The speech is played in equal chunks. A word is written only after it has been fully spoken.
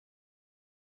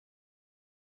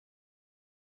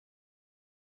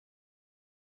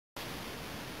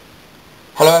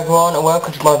Hello everyone and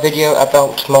welcome to my video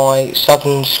about my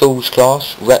Southern Schools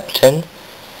class, Repton.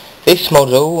 This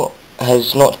model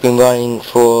has not been running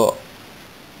for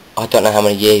I don't know how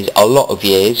many years, a lot of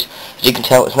years. As you can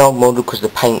tell, it's an old model because the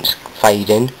paint's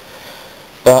fading,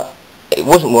 but it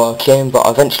wasn't working, but I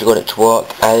eventually got it to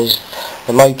work as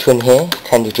the motor in here,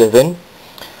 tender driven,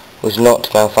 was not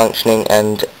malfunctioning,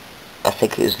 and I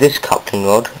think it was this coupling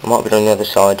rod, it might have been on the other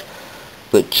side,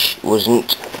 which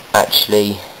wasn't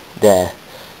actually there.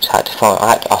 So I had to find,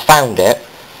 I found it,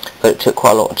 but it took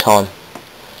quite a lot of time.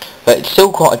 But it's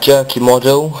still quite a jerky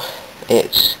model.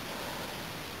 It's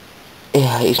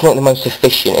not the most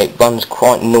efficient. It runs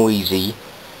quite noisy,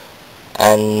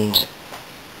 and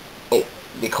it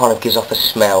kind of gives off a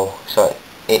smell. So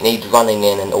it needs running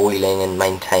in and oiling and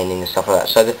maintaining and stuff like that.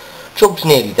 So the job's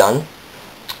nearly done.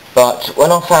 But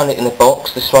when I found it in the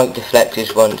box, the smoke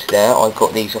deflectors weren't there. I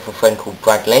got these off a friend called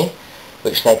Bradley,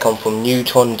 which they come from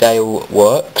Newtondale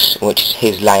Works, which is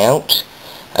his layout,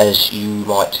 as you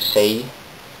might see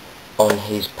on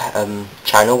his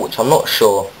channel, which I'm not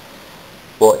sure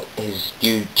what his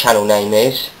new channel name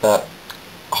is, but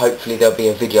hopefully there'll be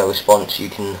a video response you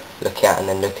can look at and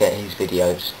then look at his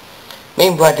videos. Me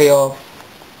and Bradley are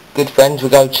good friends. We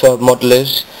go to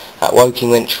modelers at Woking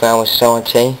Winch for our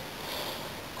society,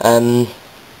 and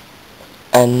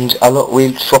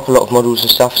we swap a lot of models and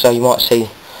stuff, so you might see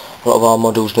a lot of our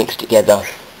models mixed together.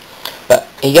 But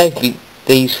he gave me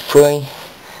these three,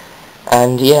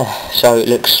 and yeah, so it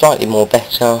looks slightly more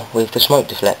better with the smoke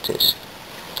deflectors.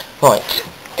 Right,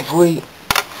 if we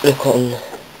look on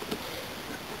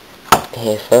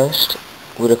here first,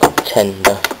 we'll look at the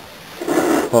tender.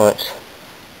 Right,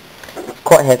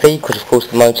 quite heavy because of course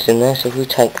the motor's in there, so if we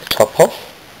take the top off,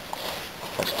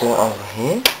 let's do it over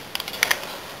here.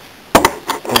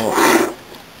 Right.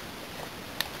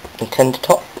 The tender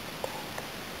top,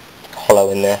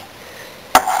 hollow in there.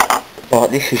 Right,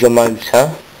 this is your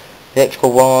motor, the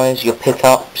electrical wires, your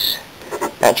pickups,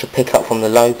 that's your pickup from the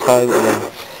loco, and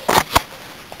then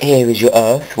here is your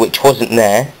earth, which wasn't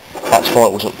there, that's why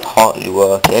it wasn't partly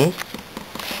working.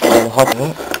 And then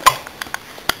hydrant,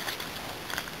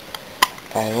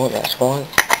 and right, that's why.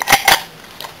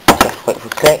 Just wait for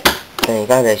a click, there you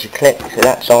go, there's your click, so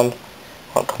that's on,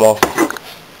 won't come off.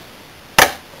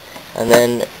 And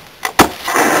then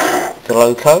the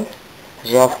loco,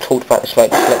 as I've talked about the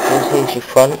smoke deflectors, here's your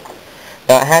front.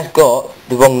 Now it has got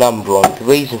the wrong number on. The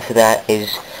reason for that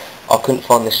is I couldn't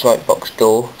find the smoke box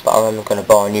door, but I'm going to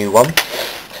buy a new one.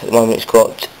 So at the moment it's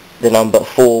got the number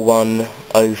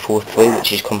 41043,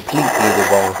 which is completely the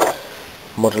wrong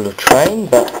model of train,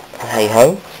 but hey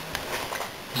ho.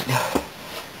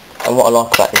 And what I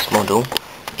like about this model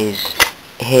is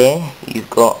here you've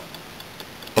got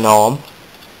an arm,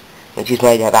 which is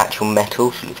made out of actual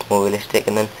metal, so it looks more realistic,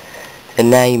 and then the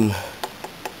name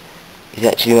is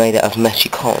actually made out of metal. You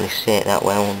can't really see it that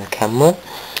well on the camera.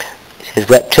 It says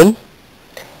Repton,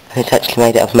 and it's actually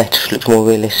made out of metal, so it looks more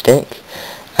realistic.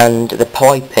 And the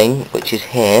piping, which is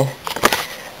here,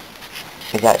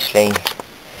 is actually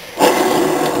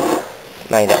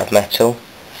made out of metal,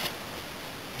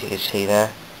 as you can see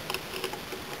there.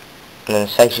 And then the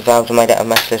safety valves are made out of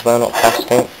metal as well, not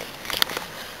plastic.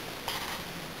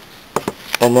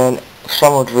 And then, for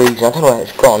some odd reason, I don't know where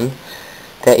it's gone,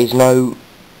 there is no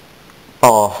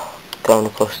bar going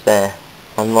across there,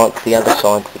 unlike the other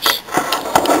side, which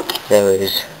there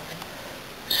is.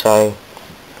 So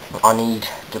I need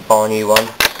to buy a new one.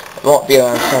 It might be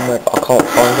around somewhere, but I can't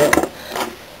find it.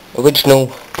 Original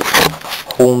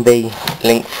Hornby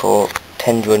link for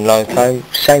tender and loco,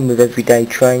 same with everyday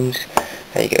trains.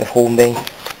 There you get a Hornby.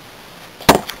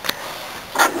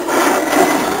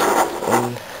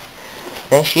 And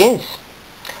there she is.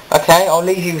 Okay, I'll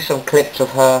leave you with some clips of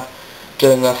her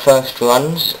doing her first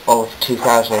runs of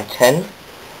 2010.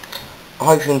 I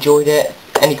hope you enjoyed it.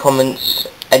 Any comments,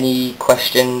 any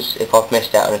questions, if I've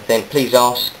missed out anything, please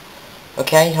ask.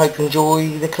 Okay, hope you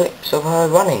enjoy the clips of her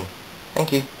running.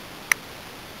 Thank you.